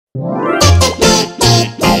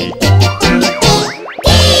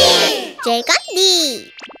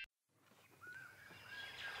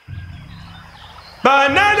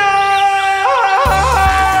Banana!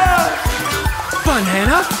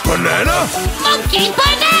 Banana? Banana? Monkey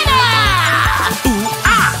banana! Ooh,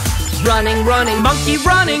 ah! Running, running, monkey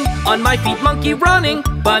running. On my feet, monkey running.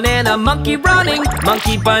 Banana, monkey running.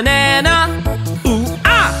 Monkey banana. Ooh,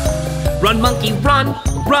 ah! Run, monkey, run,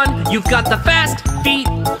 run. You've got the fast feet.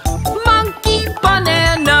 Monkey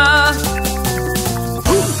banana.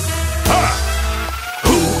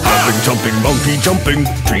 Jumping, monkey jumping,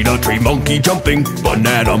 tree to tree, monkey jumping,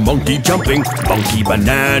 banana, monkey jumping, monkey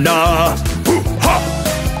banana. Ha!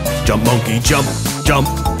 Jump, monkey, jump, jump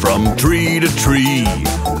from tree to tree,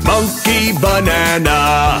 monkey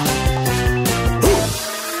banana.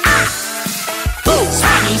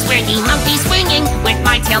 Swingy, swingy, monkey swinging, with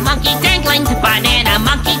my tail, monkey dangling, banana,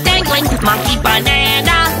 monkey dangling, monkey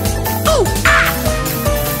banana. Ooh, ah!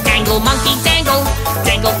 Dangle, monkey dangle,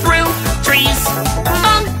 dangle through trees,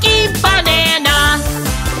 monkey banana.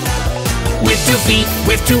 With 2 feet,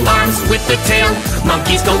 with 2 arms, with the tail,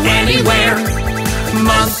 monkeys go anywhere,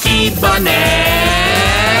 monkey banana.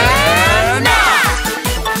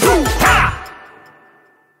 Ooh, ha!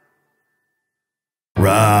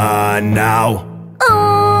 Run now.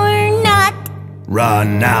 Or not.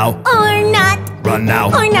 Run now. Or not. Run now.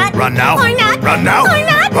 Or not. Run now. Or not. Run now. Or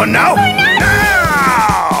not. Run now. Or not.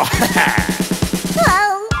 Now!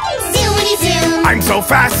 Oh. Zoomity zoom. I'm so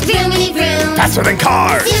fast. Vroomity vroom. Faster than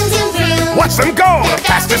cars. Zoom zoom vroom. Watch them go. The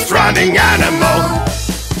fastest running animal.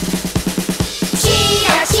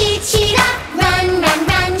 Cheetah, cheetah. Run, run,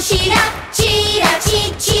 run, cheetah. Cheetah,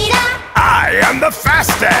 cheetah. I am the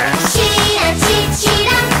fastest. Cheetah,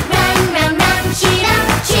 cheetah. Run, run, run, cheetah.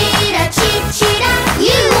 Cheetah, cheetah.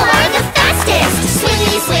 You are the fastest.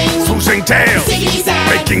 Swingity swing. Swoosing tail. Ziggity zag.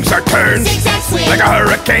 Making sharp turns. Zigzag swing. Like a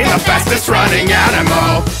hurricane, the fastest running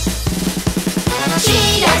animal.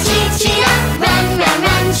 Cheetah, cheetah. Run, run,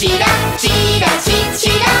 run, cheetah. Cheetah,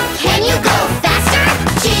 cheetah. Can you go faster?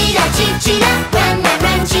 Cheetah, cheetah. Run, run,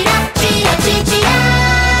 run, cheetah. Cheetah, cheetah.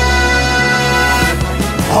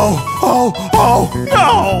 Oh,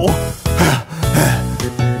 no!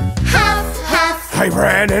 Huff, huff. I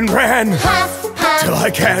ran and ran Huff, huff. till I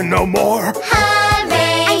can no more.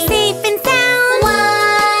 Hooray! I'm safe and sound.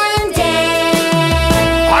 One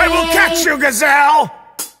day. I will catch you, gazelle!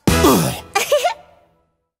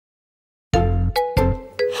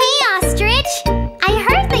 Hey, ostrich! I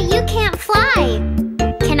heard that you can't fly.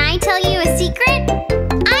 Can I tell you a secret?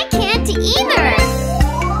 I can't either.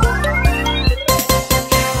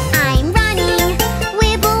 I'm running,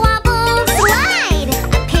 wibble wobble slide.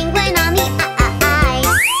 A penguin on the ice.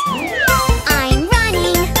 I'm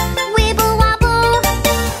running, wibble wobble.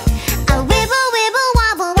 A wibble wibble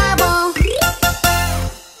wobble wobble.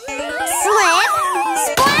 Slip,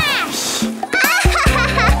 splash.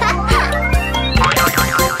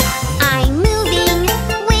 I'm moving,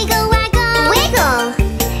 wiggle waggle, wiggle.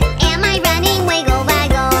 Am I running, wiggle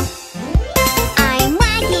waggle? I'm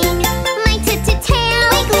wagging my tail,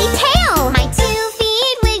 wiggly tail. My 2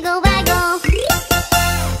 feet, wiggle waggle.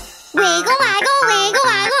 Wiggle waggle, wiggle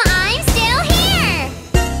waggle, I'm still here.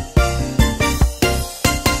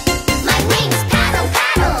 My wings paddle,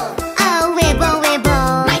 paddle. Oh, wibble, wibble.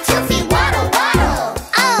 My 2 feet waddle, waddle.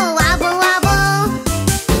 Oh, wobble, wobble.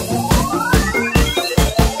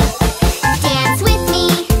 Dance with me,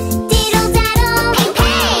 diddle daddle, ping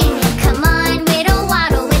pang. Come on, whittle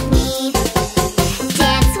waddle with me.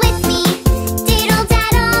 Dance with me, diddle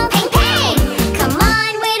daddle, ping pang. Come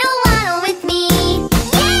on, whittle waddle with me.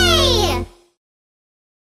 Yay!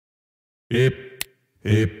 Hip,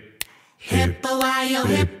 hip, Hippo-wio,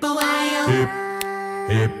 hippo-wio.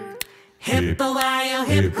 hip, Hippo-wio,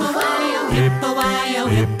 hippo-wio, hippo-wio,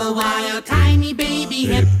 hippo-wio, tiny baby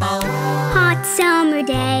hippo. Hot summer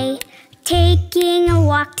day, taking a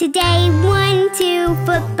walk today. 1, 2,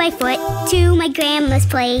 foot by foot, to my grandma's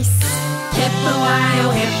place.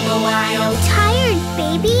 Hippo-wio, hippo-wio. Tired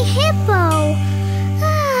baby hippo.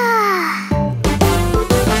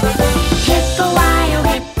 Hippo-wio,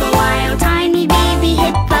 hippo-wio, tiny baby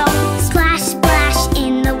hippo. Splash, splash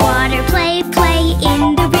in the water, play, play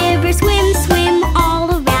in the river. Swim, swim all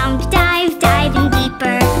around, dive, diving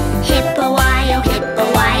deeper. Hippo-wio,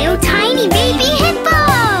 hippo-wio, tiny baby hippo.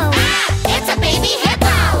 It's a baby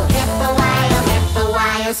hippo. Hippo-wio,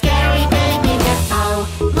 hippo-wio, scary baby hippo.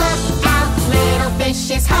 Look out, little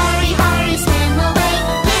fishes, hurry, hurry, swim away.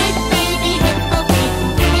 Big baby hippo feet,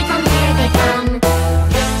 here they come, here they come.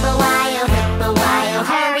 Hippo-wio, hippo-wio,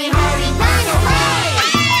 hurry, hurry, run away.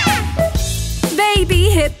 Baby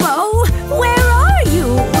hippo, where are you?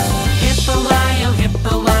 Hippo-wio,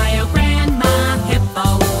 hippo-wio, grandma hippo.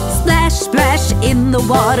 Splash, splash in the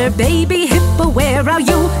water, baby hippo, where are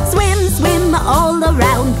you? Swim, swim I'm all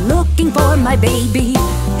around looking for my baby.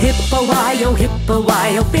 Hippo-wyo,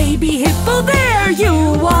 baby hippo, there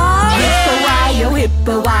you are.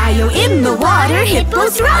 Hippo-wyo, in the water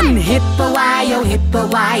hippos run. Hippo-wyo,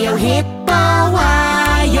 hippo-wyo.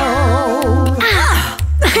 Ah!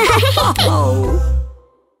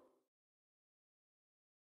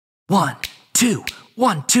 1, 2,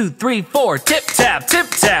 1, 2, 3, 4. Tip tap,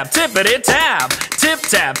 tippity tap. Tip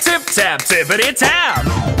tap, tippity tap.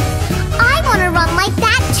 I want to run like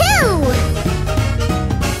that too.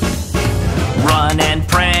 Run and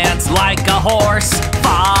prance like a horse.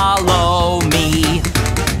 Follow me.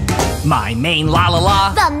 My mane la la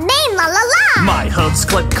la. The mane la la la. My hooves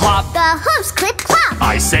clip clop. The hooves clip clop.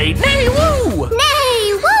 I say nay woo.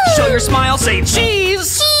 Nay woo. Show your smile, say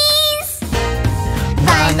cheese. Cheese.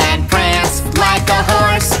 Run and prance like a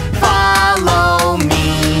horse. Follow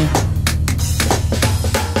me.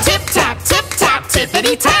 Tip tap,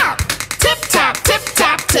 tippity tap. Tip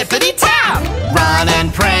tap, tippity tap. Run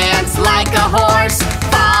and prance like a horse.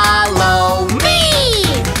 Follow me.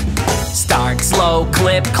 Start slow,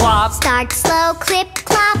 clip clop. Start slow, clip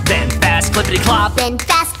clop. Then fast, clippity clop. Then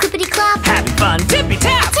fast, clippity clop. Having fun, tippy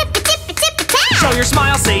tap. Tippy tap. Show your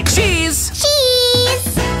smile, say cheese.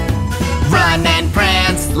 Cheese. Run and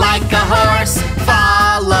prance like a horse.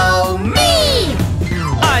 Follow me.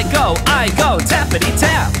 I go, tappity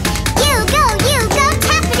tap. You go,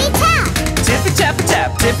 tappity tap. Tippy tappa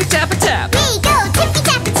tap, tippy tappa tap. Me go, tippy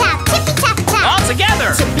tappa tap, tippy tappa tap. All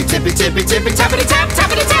together. Tippy tappity tap,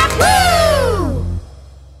 tappity tap. Woo!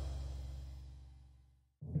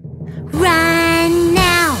 Run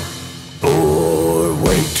now. Or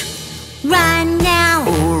wait. Run now.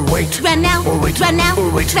 Or wait. Run now. Or wait. Run now.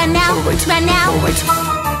 Or wait. Run now. Or wait. Run now. Or wait.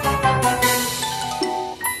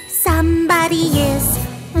 Somebody is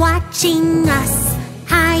watching us,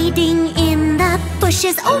 hiding in the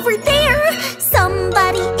bushes over there.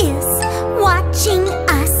 Somebody is watching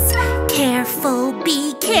us. Careful,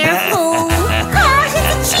 be careful. Gosh,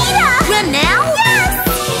 it's a cheetah! Run now? Yes!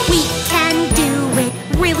 We can do it,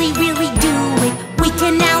 really, really do it. We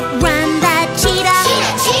can outrun the cheetah.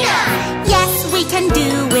 Cheetah! Yes, we can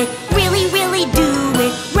do it, really, really do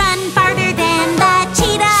it. Run farther than the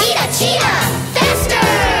cheetah. Cheetah! Faster!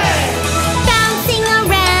 Bouncing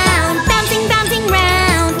around, bouncing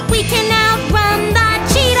round. We can outrun the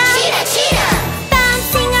cheetah. Cheetah!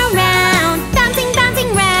 Bouncing around, bouncing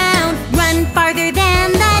round. Run farther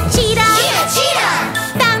than the cheetah. Cheetah!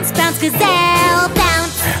 Bounce, gazelle,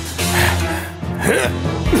 bounce.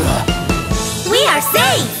 We are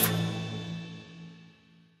safe.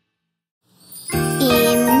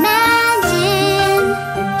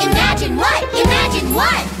 Imagine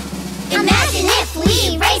what? Imagine if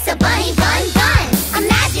we race a bunny bun bun.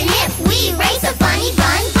 Imagine if we race a bunny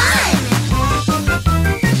bun bun.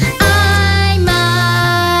 I'm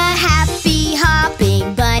a happy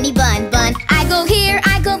hopping bunny bun bun. I go here,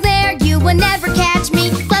 I go there, you will never catch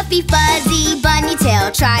me. Fluffy fuzzy bunny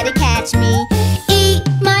tail, try to catch me. Eat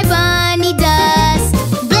my bunny dust.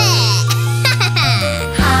 Bleh!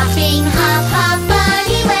 Hopping, hop, hop,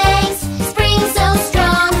 bunny legs. Spring so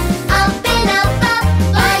strong. Up and up, up.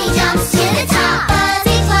 Bunny jumps to the top.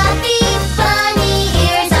 Fuzzy, fluffy, bunny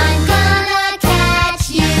ears. I'm gonna catch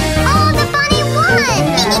you. Oh, the bunny won!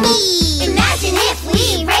 Imagine if we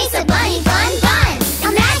race a bunny bun bun.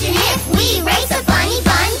 Imagine if we race a bunny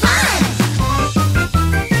bun bun.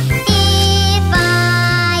 If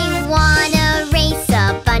I wanna race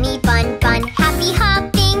a bunny bun bun, happy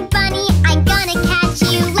hopping bunny, I'm gonna catch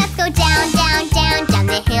you. Let's go down, down, down, down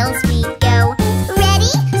the hills we go.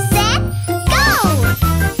 Ready, set, go!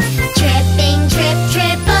 Tripping, trip,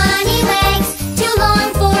 trip, bunny legs. Too long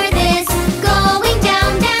for this. Going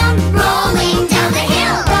down, down, rolling down the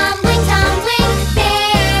hill. Rumbling, tumbling,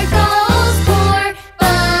 there goes poor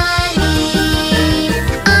bunny.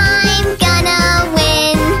 I'm gonna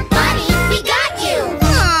win. Bunny, we got you.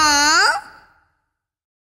 Aww.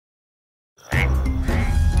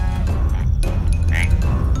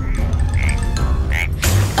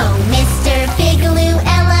 Oh, Mr. Bigaloo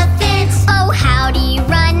Elephant. Oh, how do you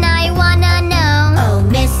run? I wanna know. Oh,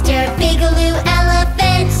 Mr. Bigaloo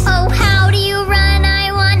Elephant. Oh, how do you run?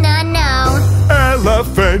 I wanna know.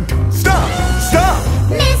 Elephant. Stop. Stop.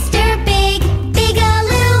 Mr.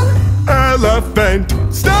 Bigaloo. Elephant.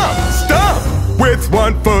 Stop. Stop. With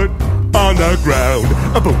one foot on the ground.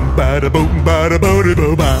 A boom, bada boom, bada boom,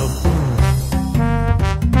 boom, bow.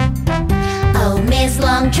 Oh, Miss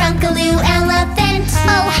Long Trunkaloo Elephant.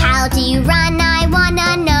 Oh, how do you run? I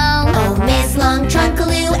wanna know. Oh, Miss Long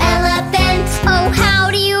Trunkaloo Elephant. Oh, how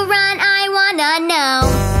do you run? I wanna know.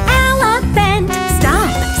 Elephant, stop,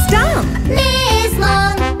 stop. Miss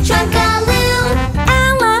Long Trunkaloo.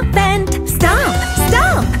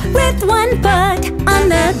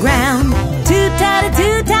 ground.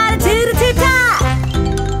 Toot-ta-da-toot-ta-da-toot-a-toot-ta.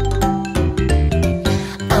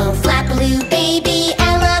 Oh, flappaloo, baby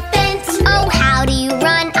elephant. Oh, how do you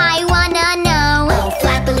run? I wanna know. Oh,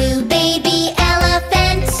 flappaloo, baby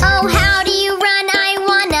elephant. Oh, how do you run? I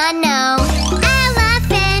wanna know.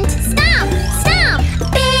 Elephant, stomp, stomp.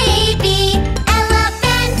 Baby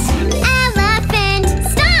elephant. Elephant,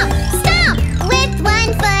 stomp, stomp. With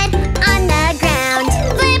one foot on the ground.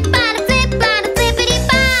 Flip-bada, flip-bada,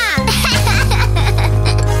 flippity-bop.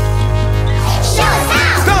 Show us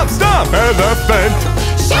how. Stop, stop, elephant!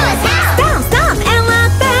 Show us how. Stomp, stomp,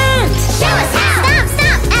 elephant. Show us how. Stomp,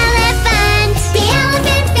 stomp, elephant. The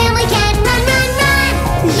elephant family can run, run, run.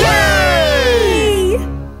 Yay!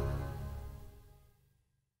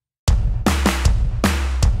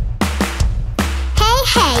 Hey,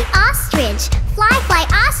 hey, ostrich. Fly, fly,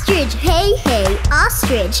 ostrich. Hey, hey,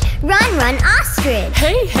 ostrich. Run, run, ostrich.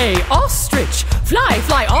 Hey, hey, ostrich! Fly,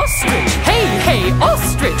 fly, ostrich! Hey, hey,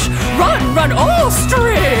 ostrich! Run, run,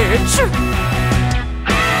 ostrich!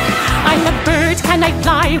 I'm a bird, can I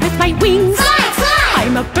fly with my wings? Fly, fly.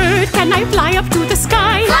 I'm a bird, can I fly up to the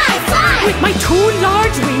sky? Fly, fly. With my two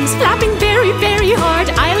large wings flapping very, very hard,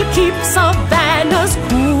 I'll keep savannas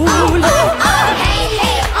cool. Oh, oh, oh. Hey,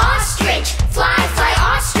 hey, ostrich. Fly, fly,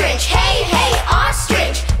 ostrich. Hey, hey,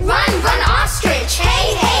 ostrich. Run, run, ostrich.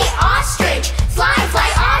 Hey, hey, ostrich. Fly, fly,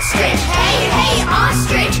 ostrich. Hey, hey,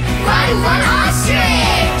 ostrich. Run, run,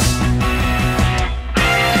 ostrich.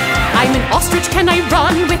 I'm an ostrich, can I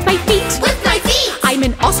run with my feet? With my feet. I'm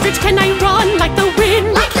an ostrich, can I run like the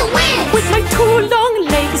wind? Like the wind. With my two long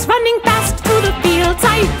legs running fast through the fields,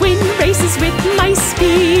 I win races with my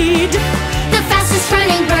speed. The fastest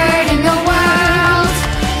running bird in the world.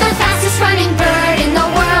 The fastest running bird in the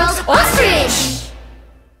world. Ostrich.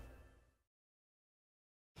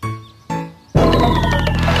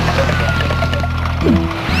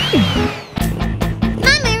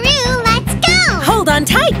 Mamaroo, let's go. Hold on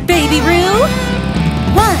tight, baby Roo.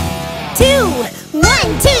 1, 2,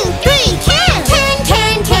 1, 2, 3, can. Can,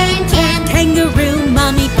 can, can. kangaroo,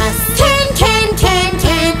 mommy bus. Can.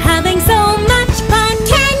 Having so much fun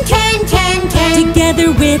Can.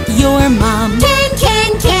 together with your mom. Can.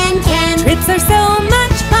 Trips are so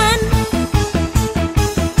much fun.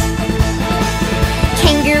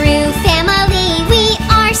 Kangaroo family, we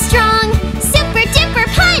are strong. Super duper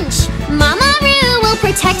punch. Mamaroo will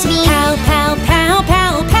protect me. Pow, pow, pow,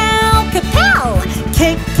 pow, pow, kapow.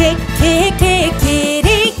 Kick, kick, kick, kick,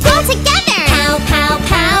 kitty. All together. Pow, pow,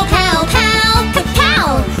 pow, pow, pow, kapow.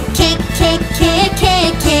 Kick, kick, kick,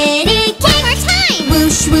 kick, kitty. One more time.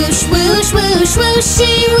 Whoosh, whoosh, whoosh, whoosh,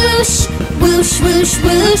 whooshy, whoosh. Whoosh, whoosh,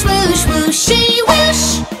 whoosh, whoosh, whooshy, whoosh.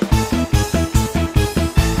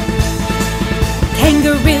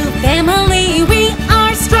 Kangaroo family, we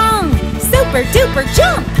are strong. Super duper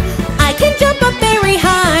jump. I can jump up very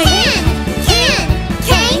high. Can,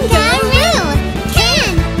 kangaroo.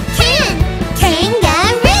 Can,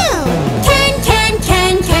 kangaroo. Can,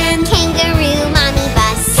 kangaroo mommy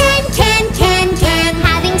bus. Can,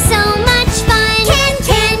 having so much fun. Can,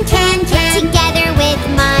 together with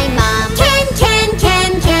my mom. Can,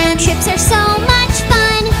 trips are so much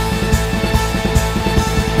fun.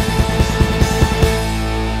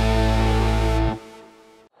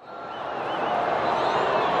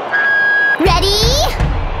 Ready?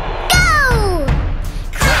 Go!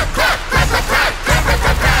 Clap, clap, clap, clap, clap, clap, clap,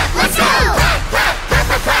 clap, clap. Let's go! Clap, clap, clap,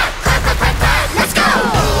 clap, clap, clap, clap, clap, clap. Let's go!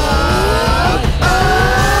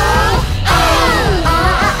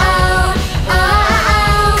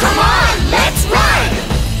 Come on, let's run!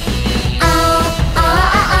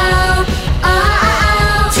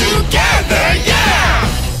 Together, yeah!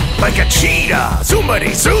 Like a cheetah,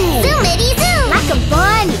 zoomity-zoo! Zoomity-zoo! Like a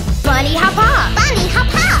bunny, bunny hop hop. Bunny hop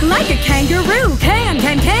hop. Like a kangaroo, can.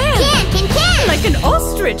 Can. Like an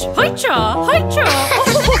ostrich, hi-cha, hi-cha.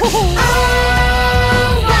 Oh,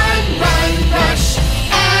 run, run, rush,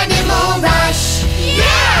 animal rush,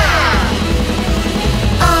 yeah!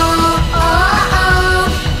 Oh,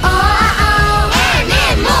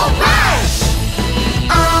 animal rush!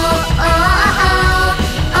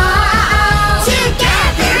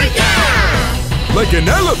 Together, yeah! Like an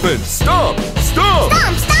elephant, stomp, stomp!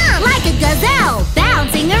 Stomp, stomp! Like a gazelle,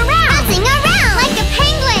 bouncing around. Bouncing around! Like a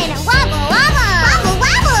penguin, wobble, wobble. Wobble,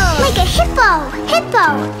 wobble! Like a hippo, hippo.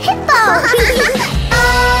 Oh,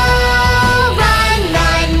 run,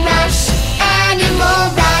 run, rush, animal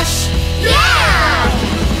rush, yeah!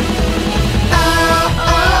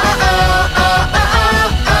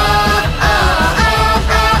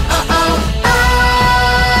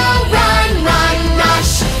 Run, run,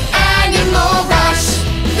 rush, animal rush,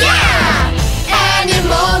 yeah!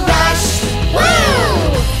 Animal rush,